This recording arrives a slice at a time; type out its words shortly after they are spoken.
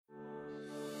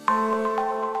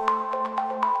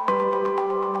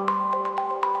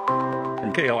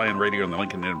From KLIN Radio and the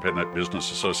Lincoln Independent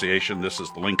Business Association, this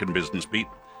is the Lincoln Business Beat,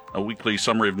 a weekly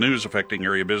summary of news affecting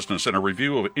area business and a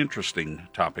review of interesting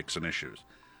topics and issues.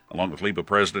 Along with LIBA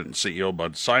President and CEO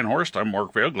Bud Seinhorst, I'm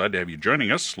Mark Vail. Glad to have you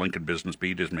joining us. Lincoln Business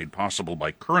Beat is made possible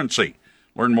by Currency.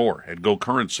 Learn more at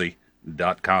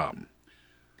gocurrency.com.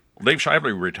 Well, Dave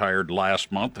Shively retired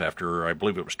last month after, I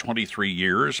believe it was 23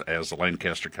 years as the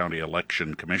Lancaster County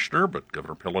Election Commissioner, but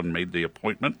Governor Pillen made the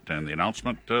appointment and the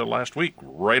announcement last week,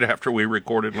 right after we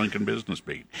recorded Lincoln Business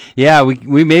Beat. Yeah,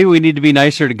 we maybe we need to be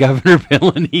nicer to Governor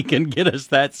Pillen. He can get us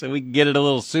that so we can get it a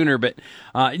little sooner. But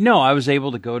no, I was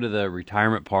able to go to the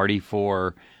retirement party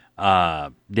for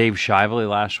Dave Shively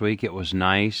last week. It was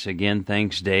nice. Again,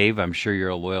 thanks, Dave. I'm sure you're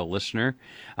a loyal listener.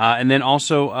 And then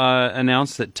also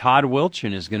announced that Todd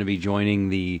Wiltgen is going to be joining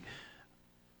the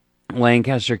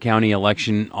Lancaster County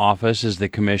Election Office as the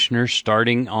commissioner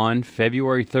starting on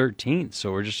February 13th.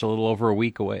 So we're just a little over a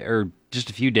week away, or just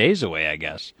a few days away, I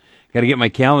guess. Got to get my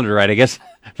calendar right. I guess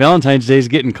Valentine's Day is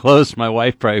getting close. My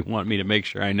wife probably want me to make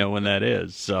sure I know when that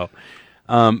is. So,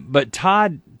 but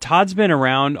Todd's been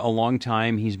around a long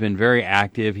time. He's been very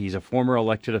active. He's a former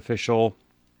elected official.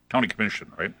 County commission,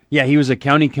 right? Yeah, he was a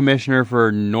county commissioner for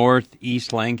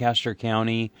Northeast Lancaster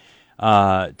County.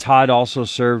 Todd also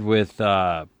served with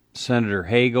Senator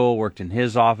Hagel, worked in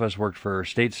his office, worked for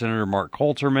State Senator Mark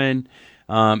Coulterman,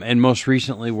 and most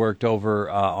recently worked over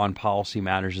on policy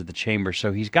matters at the chamber.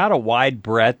 So he's got a wide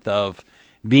breadth of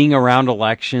being around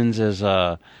elections as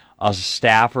a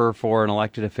staffer for an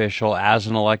elected official, as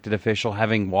an elected official,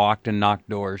 having walked and knocked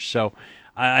doors. So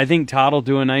I think Todd will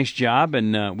do a nice job,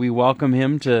 and we welcome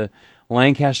him to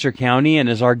Lancaster County. And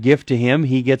as our gift to him,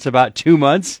 he gets about 2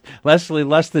 months, less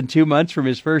than 2 months from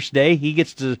his first day. He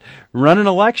gets to run an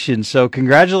election. So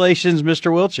congratulations, Mr.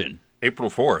 Wiltgen. April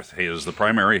 4th is the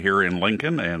primary here in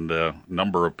Lincoln, and a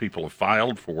number of people have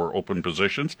filed for open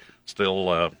positions.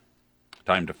 Still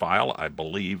time to file, I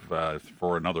believe,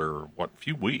 for another,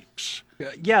 few weeks?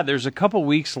 Yeah, there's a couple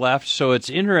weeks left. So it's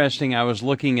interesting. I was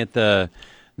looking at the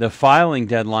filing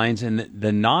deadlines, and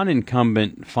the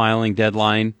non-incumbent filing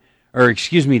deadline,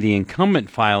 the incumbent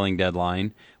filing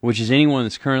deadline, which is anyone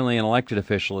that's currently an elected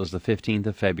official, is the 15th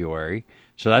of February.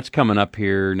 So that's coming up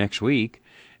here next week.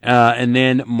 And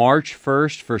then March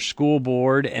 1st for school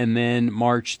board, and then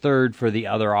March 3rd for the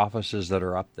other offices that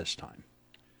are up this time.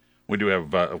 We do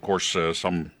have, of course,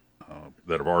 some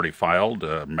that have already filed.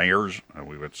 Mayors,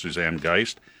 we've got Suzanne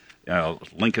Geist.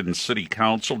 Lincoln City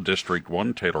Council, District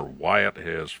 1, Taylor Wyatt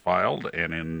has filed,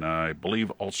 and I believe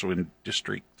also in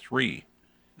District 3,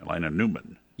 Elena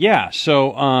Newman. Yeah,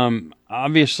 so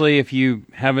obviously if you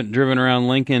haven't driven around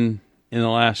Lincoln in the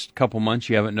last couple months,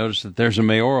 you haven't noticed that there's a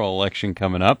mayoral election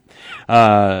coming up.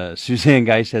 Suzanne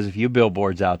Geist has a few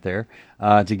billboards out there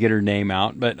to get her name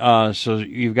out. But so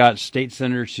you've got State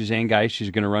Senator Suzanne Geist, who's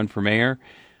going to run for mayor.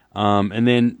 And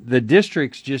then the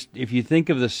districts, just if you think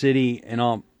of the city and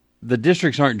all, the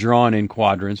districts aren't drawn in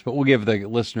quadrants, but we'll give the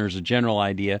listeners a general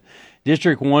idea.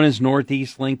 District 1 is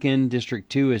Northeast Lincoln. District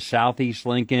 2 is Southeast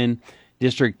Lincoln.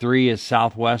 District 3 is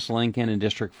Southwest Lincoln. And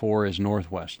District 4 is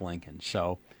Northwest Lincoln.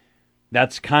 So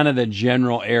that's kind of the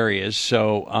general areas.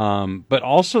 So, but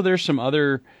also there's some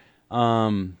other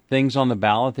things on the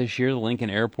ballot this year. The Lincoln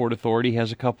Airport Authority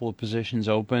has a couple of positions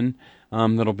open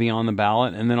that'll be on the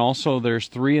ballot. And then also there's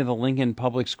 3 of the Lincoln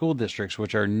Public School districts,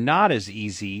 which are not as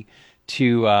easy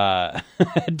to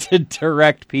to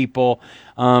direct people,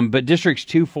 but districts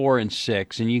 2, 4, and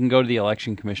 6, and you can go to the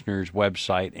election commissioner's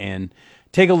website and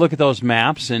take a look at those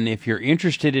maps. And if you're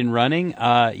interested in running,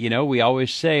 we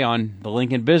always say on the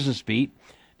Lincoln Business Beat,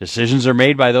 decisions are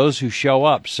made by those who show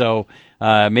up. So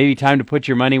maybe time to put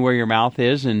your money where your mouth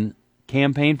is and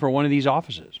campaign for one of these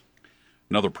offices.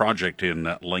 Another project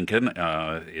in Lincoln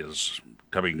is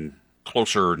coming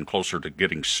closer and closer to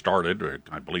getting started.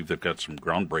 I believe they've got some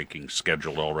groundbreaking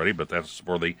scheduled already, but that's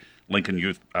for the Lincoln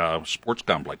Youth Sports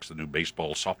Complex, the new baseball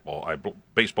and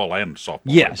softball,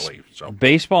 yes, I believe. So.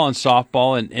 Baseball and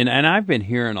softball, and I've been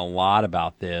hearing a lot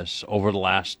about this over the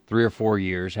last 3 or 4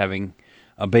 years, having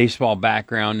a baseball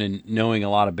background and knowing a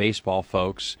lot of baseball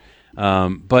folks.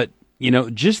 But,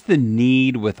 just the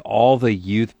need with all the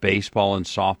youth baseball and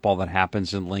softball that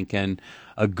happens in Lincoln,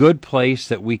 a good place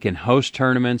that we can host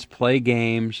tournaments, play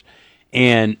games,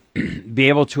 and be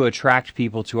able to attract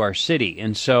people to our city.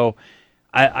 And so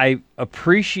I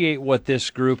appreciate what this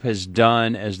group has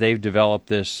done as they've developed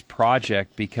this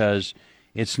project, because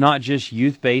it's not just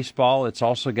youth baseball. It's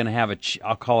also going to have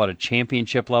I'll call it a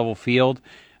championship level field.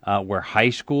 where high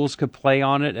schools could play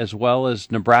on it, as well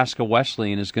as Nebraska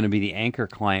Wesleyan is going to be the anchor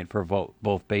client for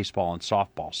both baseball and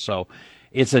softball. So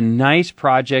it's a nice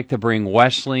project to bring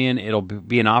Wesleyan. It'll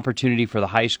be an opportunity for the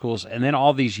high schools, and then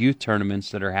all these youth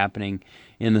tournaments that are happening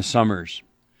in the summers.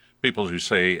 People who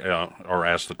say or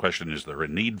ask the question, is there a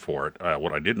need for it?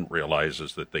 What I didn't realize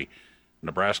is that the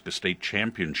Nebraska State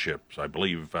Championships, I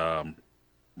believe, I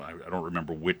don't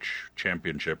remember which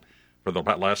championship, for the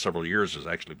last several years has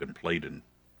actually been played in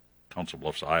Council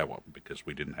Bluffs, Iowa, because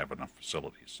we didn't have enough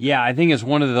facilities. Yeah, I think it's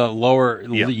one of the lower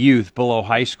youth below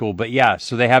high school. But yeah,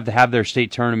 so they have to have their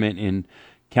state tournament in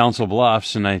Council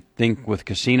Bluffs, and I think with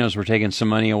casinos we're taking some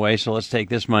money away, so let's take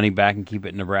this money back and keep it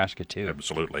in Nebraska too.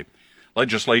 Absolutely.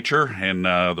 Legislature in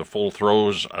the full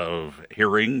throes of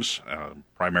hearings,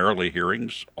 primarily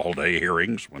hearings, all-day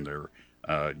hearings when they're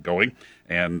going,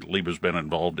 and Liba's been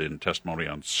involved in testimony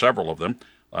on several of them.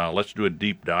 Let's do a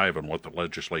deep dive on what the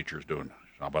legislature is doing.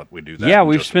 How about we do that? Yeah,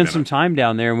 we've spent some time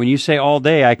down there, and when you say all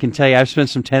day, I can tell you I've spent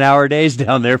some 10-hour days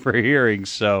down there for hearings.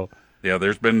 So yeah,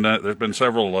 there's been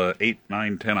several 8,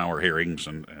 9, 10-hour hearings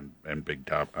and big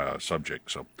top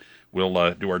subjects. So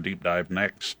we'll do our deep dive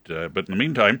next. But in the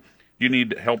meantime, you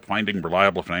need help finding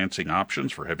reliable financing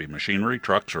options for heavy machinery,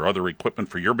 trucks, or other equipment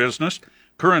for your business?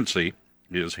 Currency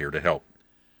is here to help.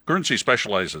 Currency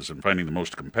specializes in finding the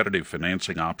most competitive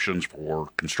financing options for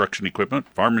construction equipment,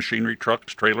 farm machinery,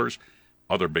 trucks, trailers,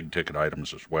 other big-ticket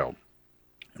items as well.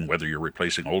 And whether you're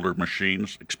replacing older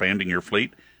machines, expanding your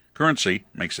fleet, Currency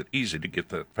makes it easy to get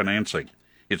the financing.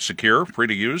 It's secure, free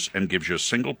to use, and gives you a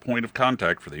single point of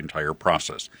contact for the entire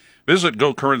process. Visit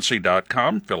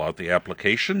GoCurrency.com, fill out the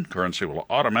application. Currency will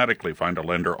automatically find a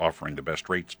lender offering the best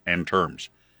rates and terms.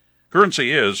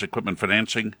 Currency is equipment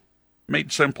financing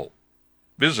made simple.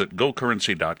 Visit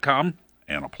GoCurrency.com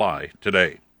and apply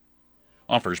today.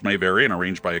 Offers may vary and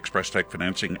arranged by Express Tech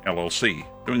Financing, LLC.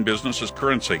 Doing business as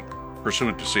Currency,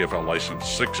 pursuant to CFL License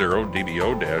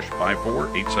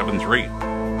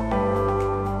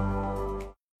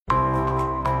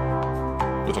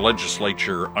 60DBO-54873. With the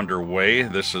legislature underway,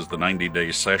 this is the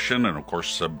 90-day session, and of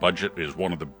course the budget is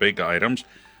one of the big items.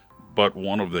 But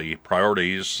one of the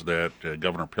priorities that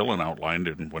Governor Pillen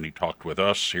outlined when he talked with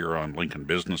us here on Lincoln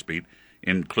Business Beat,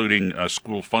 including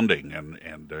school funding,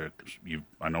 and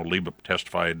I know Liba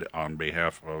testified on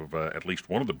behalf of at least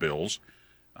one of the bills.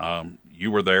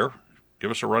 You were there.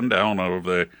 Give us a rundown of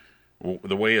the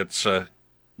way it's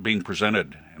being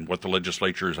presented and what the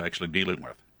legislature is actually dealing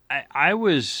with. I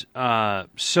was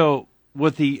so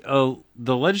what the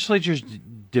legislature's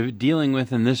dealing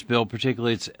with in this bill,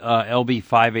 particularly it's LB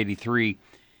 583,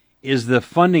 is the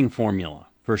funding formula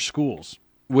for schools,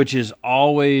 which is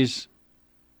always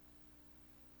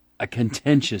a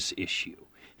contentious issue.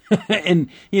 and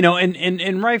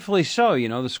rightfully so.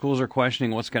 The schools are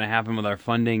questioning what's going to happen with our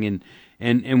funding,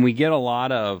 and we get a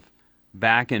lot of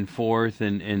back and forth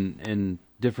and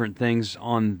different things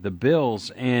on the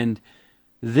bills. And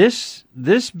this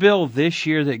bill this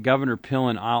year that Governor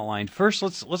Pillen outlined. First,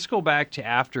 let's go back to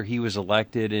after he was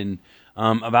elected, and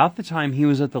about the time he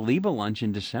was at the Liba lunch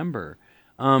in December.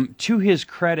 To his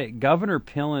credit, Governor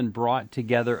Pillen brought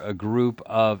together a group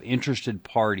of interested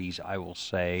parties, I will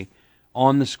say,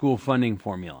 on the school funding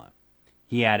formula.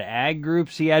 He had ag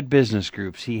groups, he had business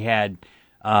groups, he had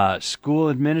school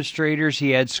administrators,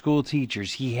 he had school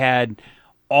teachers, he had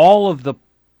all of the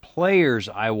players,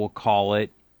 I will call it,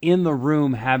 in the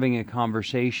room having a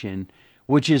conversation,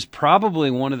 which is probably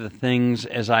one of the things,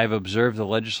 as I've observed the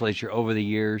legislature over the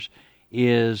years,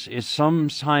 is it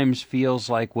sometimes feels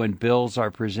like when bills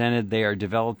are presented, they are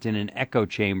developed in an echo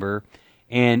chamber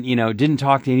and, didn't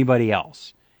talk to anybody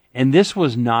else. And this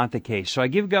was not the case. So I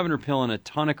give Governor Pillen a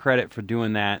ton of credit for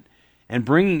doing that and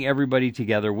bringing everybody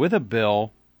together with a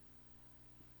bill,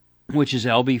 which is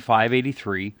LB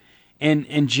 583.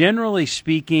 And generally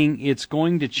speaking, it's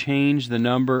going to change the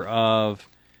number of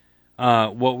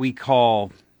what we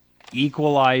call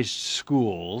equalized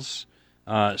schools,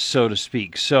 so to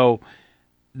speak. So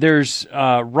there's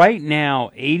right now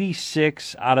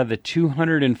 86 out of the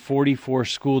 244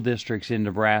 school districts in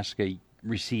Nebraska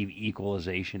receive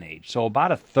equalization aid. So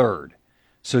about a third.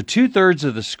 So 2/3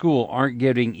 of the school aren't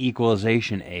getting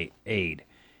equalization aid.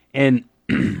 And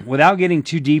without getting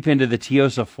too deep into the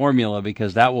TIOSA formula,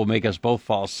 because that will make us both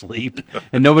fall asleep,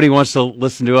 and nobody wants to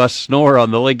listen to us snore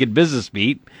on the Lincoln Business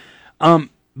Beat.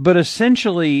 But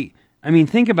essentially,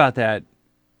 think about that.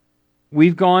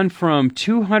 We've gone from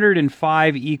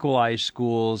 205 equalized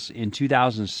schools in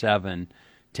 2007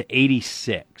 to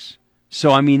 86.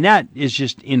 So, that is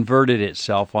just inverted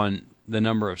itself on the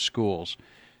number of schools.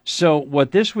 So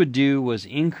what this would do was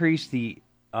increase the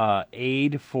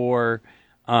aid for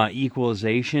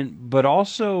equalization, but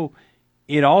also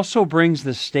it also brings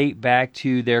the state back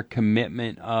to their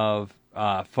commitment of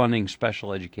funding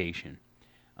special education,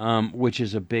 which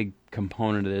is a big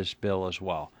component of this bill as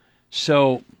well.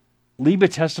 So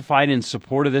LIBA testified in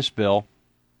support of this bill,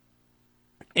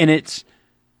 and it's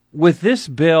with this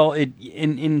bill.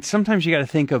 And sometimes you got to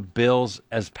think of bills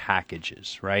as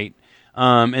packages, right?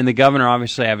 And the governor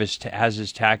obviously has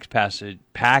his tax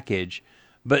package,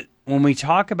 but when we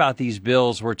talk about these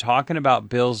bills, we're talking about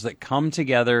bills that come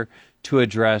together to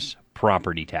address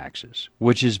property taxes,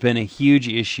 which has been a huge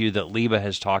issue that LIBA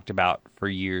has talked about for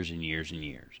years and years and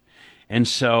years. And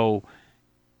so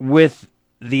with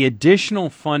the additional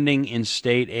funding in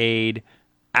state aid,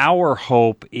 our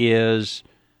hope is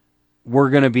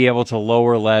we're going to be able to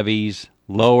lower levies,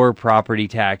 lower property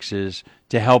taxes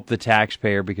to help the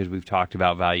taxpayer, because we've talked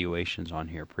about valuations on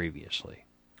here previously.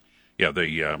 Yeah,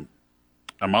 the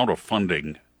amount of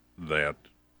funding that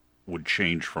would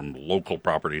change from local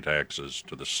property taxes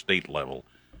to the state level,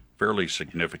 fairly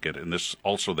significant. And this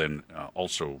also then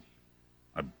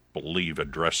I believe,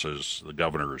 addresses the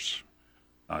governor's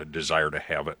desire to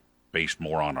have it based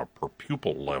more on a per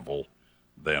pupil level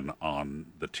than on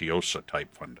the TIOSA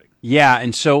type funding. Yeah,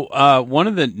 and so one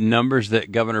of the numbers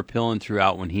that Governor Pillen threw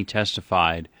out when he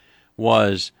testified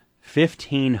was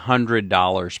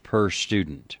 $1,500 per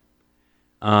student.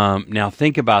 Now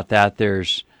think about that.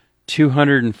 There's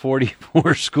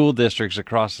 244 school districts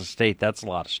across the state. That's a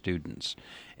lot of students,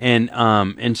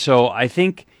 and so I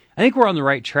think we're on the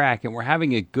right track, and we're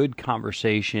having a good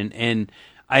conversation. And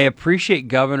I appreciate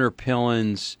Governor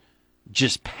Pillen's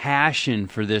just passion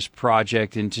for this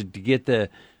project and to get the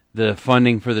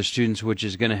funding for the students, which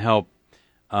is going to help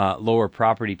lower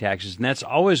property taxes. And that's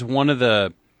always one of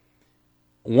the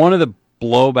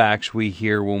blowbacks we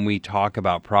hear when we talk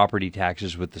about property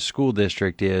taxes with the school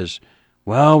district is,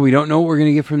 well, we don't know what we're going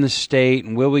to get from the state,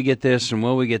 and will we get this and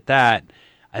will we get that?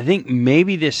 I think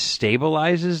maybe this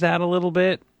stabilizes that a little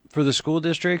bit for the school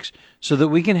districts so that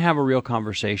we can have a real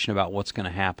conversation about what's going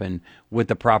to happen with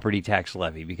the property tax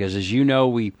levy. Because as you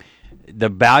know, the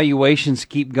valuations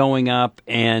keep going up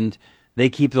and they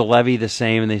keep the levy the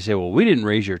same, and they say, well, we didn't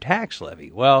raise your tax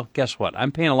levy. Well, guess what?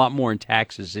 I'm paying a lot more in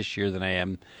taxes this year than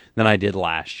I did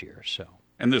last year. So,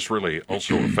 and this really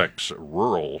also affects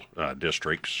rural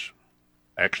districts.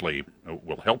 Actually,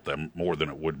 will help them more than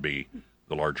it would be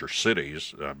the larger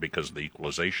cities because of the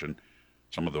equalization.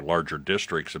 Some of the larger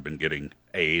districts have been getting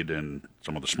aid, and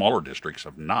some of the smaller districts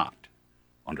have not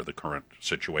under the current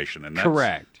situation. And that's,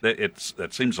 correct.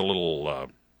 That seems a little,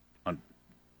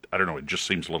 I don't know, it just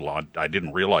seems a little odd. I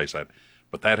didn't realize that.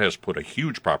 But that has put a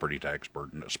huge property tax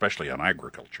burden, especially on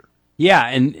agriculture. Yeah,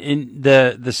 and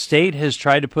the state has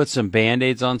tried to put some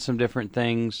Band-Aids on some different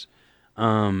things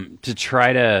to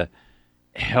try to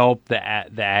help the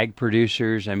ag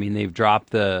producers. I mean, they've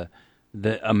dropped the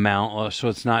amount, so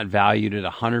it's not valued at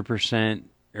 100%,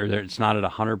 or it's not at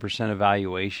 100%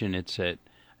 evaluation. It's at,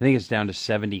 I think it's down to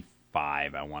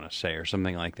 75, I want to say, or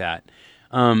something like that.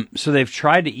 So they've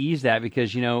tried to ease that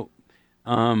because,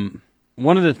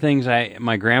 one of the things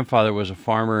my grandfather was a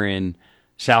farmer in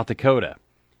South Dakota,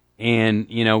 and,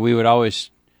 we would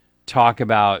always talk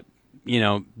about,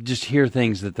 just hear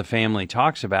things that the family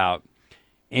talks about.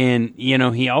 And,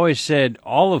 he always said,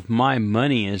 all of my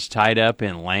money is tied up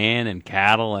in land and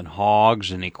cattle and hogs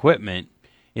and equipment.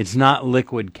 It's not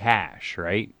liquid cash,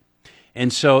 right?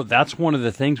 And so that's one of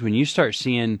the things when you start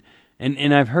seeing,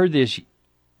 and I've heard this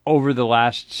over the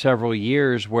last several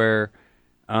years where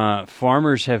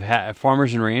farmers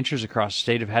and ranchers across the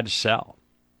state have had to sell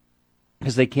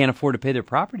because they can't afford to pay their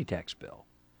property tax bill.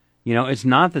 It's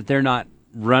not that they're not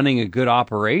running a good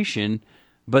operation,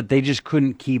 but they just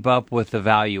couldn't keep up with the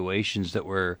valuations that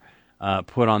were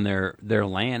put on their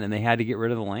land, and they had to get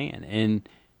rid of the land. And,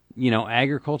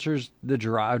 agriculture's the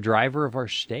driver of our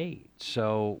state.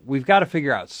 So we've got to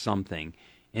figure out something.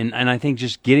 And I think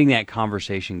just getting that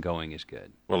conversation going is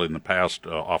good. Well, in the past,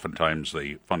 oftentimes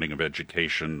the funding of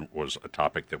education was a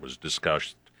topic that was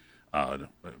discussed.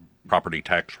 Property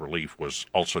tax relief was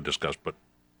also discussed, but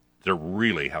they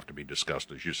really have to be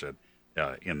discussed, as you said,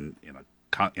 in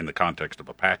the context of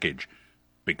a package,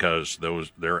 because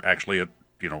they're actually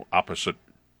opposite.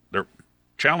 They're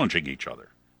challenging each other.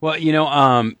 Well,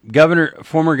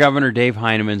 former Governor Dave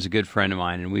Heineman's a good friend of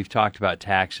mine, and we've talked about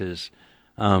taxes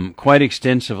quite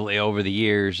extensively over the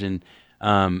years. And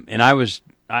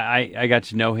I got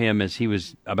to know him as he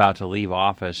was about to leave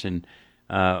office. And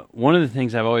one of the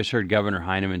things I've always heard Governor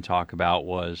Heineman talk about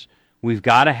was we've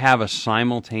got to have a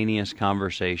simultaneous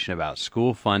conversation about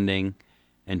school funding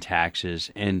and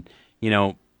taxes. And,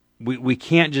 we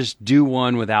can't just do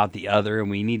one without the other, and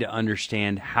we need to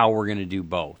understand how we're going to do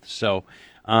both. So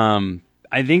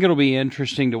I think it'll be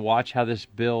interesting to watch how this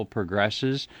bill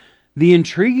progresses. The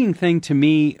intriguing thing to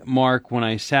me, Mark, when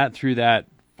I sat through that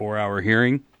 4-hour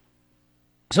hearing,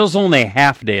 so it was only a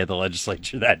half day of the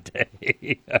legislature that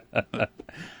day.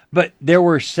 But there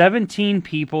were 17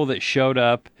 people that showed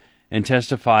up and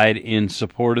testified in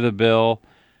support of the bill.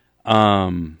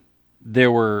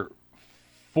 There were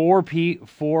four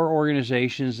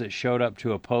organizations that showed up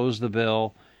to oppose the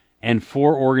bill, and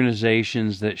 4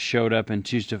 organizations that showed up and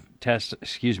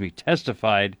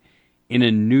testified in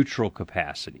a neutral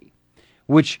capacity.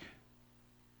 Which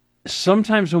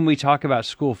sometimes when we talk about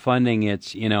school funding,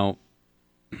 it's,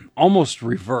 almost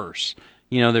reverse.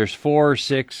 There's 4,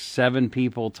 6, 7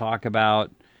 people talk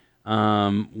about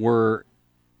we're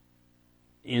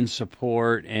in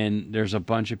support, and there's a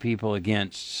bunch of people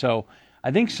against. So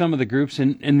I think some of the groups,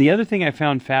 and the other thing I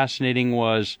found fascinating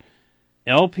was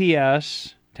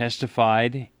LPS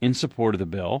testified in support of the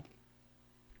bill,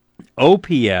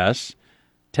 OPS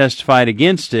testified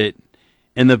against it,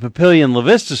 and the Papillion La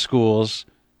Vista schools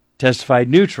testified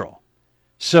neutral.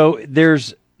 So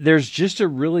there's just a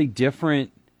really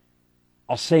different,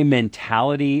 I'll say,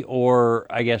 mentality, or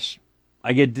I guess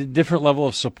I get a different level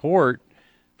of support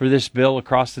for this bill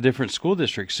across the different school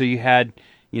districts. So you had,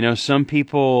 some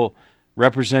people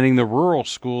representing the rural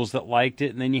schools that liked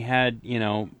it, and then you had,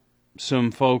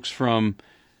 some folks from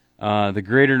the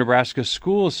Greater Nebraska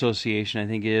School Association, I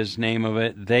think is the name of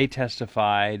it. They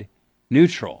testified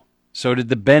neutral. So did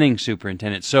the Benning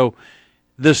superintendent. So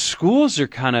the schools are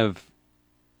kind of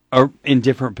in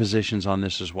different positions on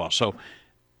this as well. So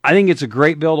I think it's a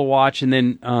great bill to watch. And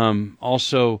then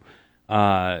also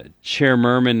Chair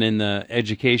Merman in the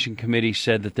Education Committee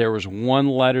said that there was one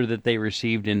letter that they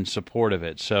received in support of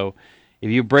it. So if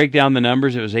you break down the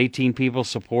numbers, it was 18 people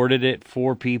supported it,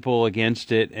 4 people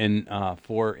against it, and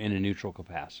 4 in a neutral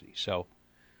capacity. So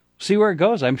see where it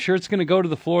goes. I'm sure it's going to go to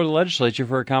the floor of the legislature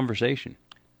for a conversation.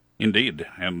 Indeed.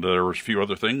 And there was a few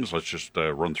other things. Let's just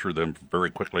run through them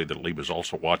very quickly that Lee was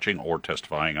also watching or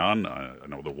testifying on. I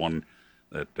know the one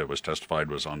that was testified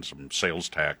was on some sales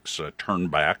tax turn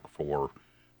back for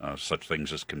such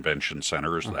things as convention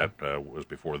centers. That was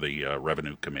before the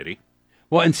Revenue Committee.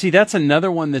 Well, and see, that's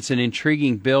another one that's an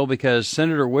intriguing bill, because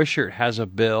Senator Wishart has a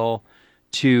bill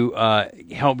to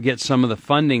help get some of the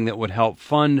funding that would help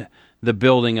fund the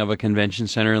building of a convention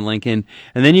center in Lincoln.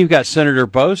 And then you've got Senator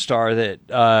Bostar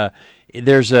that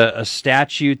there's a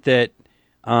statute that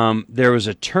there was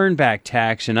a turnback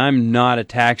tax, and I'm not a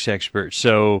tax expert.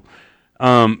 So,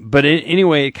 but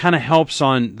anyway, it kind of helps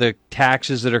on the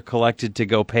taxes that are collected to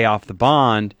go pay off the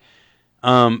bond.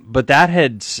 But that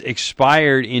had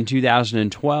expired in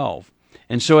 2012.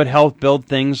 And so it helped build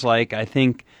things like, I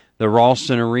think, the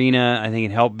Ralston Arena. I think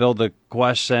it helped build the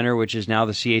Quest Center, which is now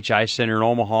the CHI Center in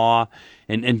Omaha,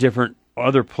 and different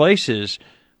other places.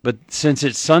 But since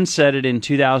it sunsetted in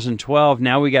 2012,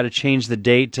 now we got to change the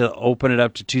date to open it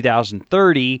up to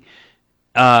 2030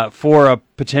 for a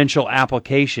potential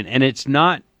application. And it's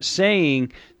not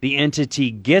saying the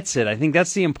entity gets it. I think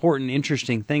that's the important,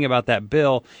 interesting thing about that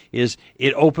bill, is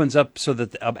it opens up so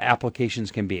that the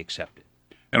applications can be accepted.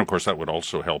 And, of course, that would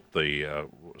also help the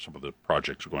some of the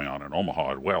projects going on in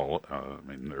Omaha as well.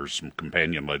 There's some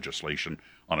companion legislation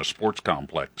on a sports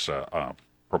complex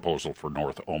proposal for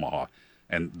North Omaha.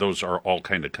 And those are all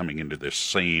kind of coming into this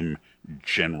same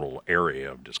general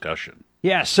area of discussion.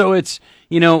 Yeah, so it's,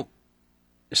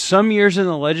 some years in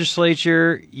the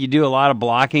legislature, you do a lot of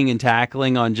blocking and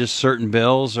tackling on just certain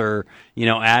bills, or,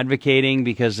 advocating,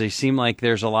 because they seem like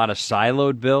there's a lot of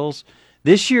siloed bills.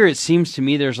 This year, it seems to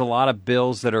me there's a lot of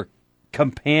bills that are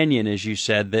companion, as you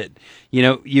said, that,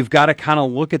 you've got to kind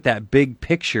of look at that big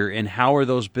picture and how are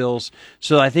those bills.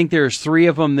 So I think there's 3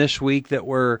 of them this week that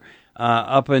were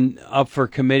up for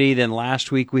committee. Then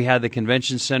last week we had the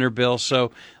convention center bill.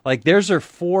 So there's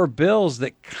 4 bills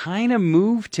that kind of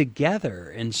move together.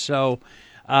 And so,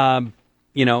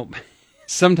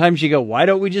 sometimes you go, why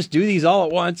don't we just do these all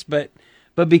at once? But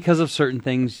because of certain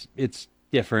things, it's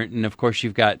different. And of course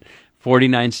you've got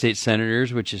 49 state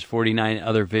senators, which is 49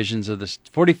 other visions of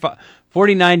the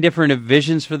 49 different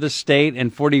visions for the state,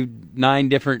 and 49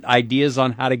 different ideas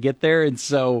on how to get there. And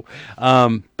so,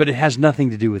 but it has nothing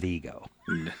to do with ego.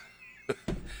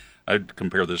 I'd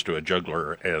compare this to a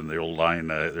juggler, and the old line,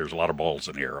 there's a lot of balls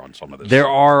in the air on some of this. There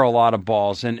are a lot of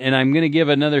balls. And I'm going to give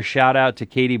another shout out to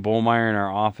Katie Bollmeyer in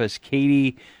our office.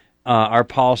 Katie, our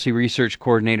policy research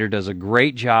coordinator, does a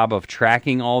great job of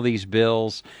tracking all these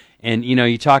bills. And,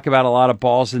 you talk about a lot of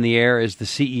balls in the air. As the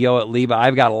CEO at LIBA,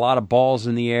 I've got a lot of balls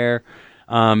in the air.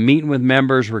 meeting with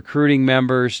members, recruiting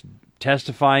members,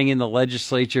 testifying in the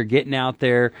legislature, getting out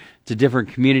there to different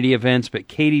community events. But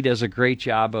Katie does a great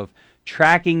job of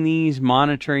tracking these,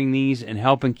 monitoring these, and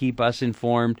helping keep us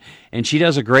informed. And she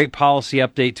does a great policy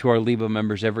update to our LIBA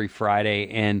members every Friday.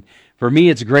 And for me,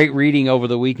 it's great reading over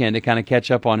the weekend to kind of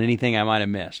catch up on anything I might have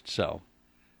missed. So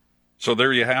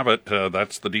there you have it.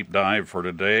 That's the deep dive for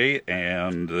today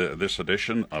and this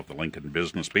edition of the Lincoln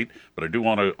Business Beat. But I do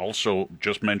want to also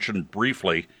just mention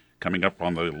briefly, coming up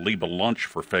on the LIBA lunch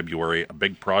for February, a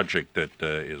big project that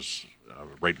is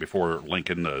right before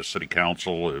Lincoln City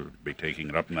Council will be taking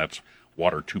it up, and that's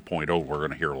Water 2.0. We're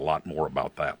going to hear a lot more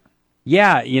about that.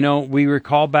 Yeah, we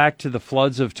recall back to the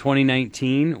floods of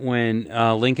 2019 when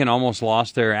Lincoln almost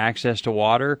lost their access to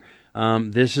water.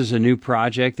 This is a new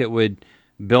project that would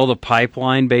build a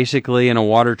pipeline, basically, and a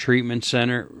water treatment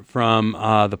center from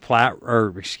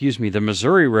the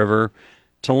Missouri River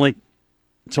to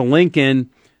Lincoln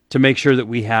to make sure that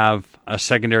we have a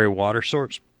secondary water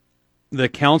source. The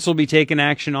council will be taking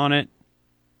action on it.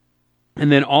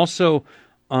 And then also,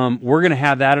 we're going to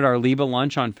have that at our LIBA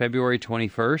lunch on February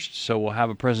 21st. So we'll have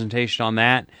a presentation on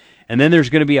that. And then there's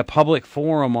going to be a public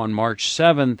forum on March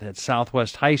 7th at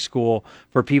Southwest High School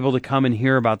for people to come and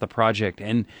hear about the project.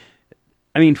 And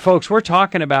I mean, folks, we're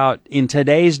talking about, in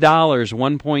today's dollars,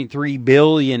 $1.3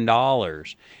 billion.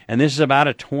 And this is about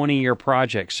a 20-year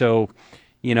project. So,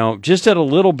 just at a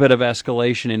little bit of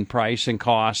escalation in price and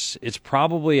costs, it's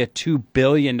probably a $2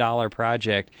 billion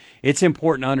project. It's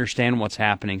important to understand what's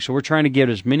happening. So we're trying to give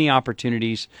as many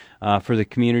opportunities for the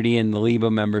community and the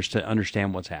LIBA members to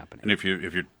understand what's happening. And if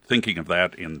you're thinking of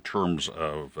that in terms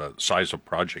of size of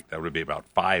project, that would be about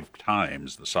 5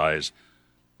 times the size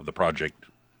of the project,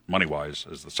 money-wise,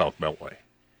 as the South Beltway.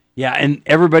 Yeah, and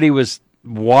everybody was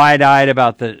wide-eyed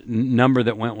about the number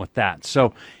that went with that.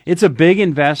 So it's a big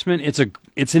investment.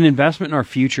 It's an investment in our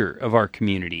future of our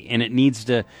community, and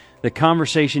the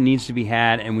conversation needs to be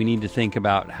had, and we need to think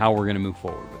about how we're going to move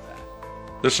forward with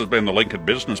that. This has been the Lincoln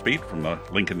Business Beat from the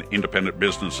Lincoln Independent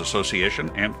Business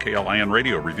Association and KLIN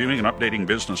Radio, reviewing and updating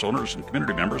business owners and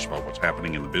community members about what's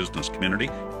happening in the business community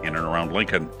in and around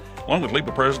Lincoln. Along with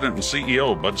LIBA President and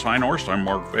CEO Bud Seinhorst, I'm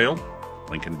Mark Vail.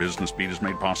 Lincoln Business Beat is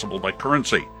made possible by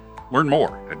Currency. Learn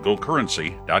more at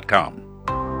gocurrency.com.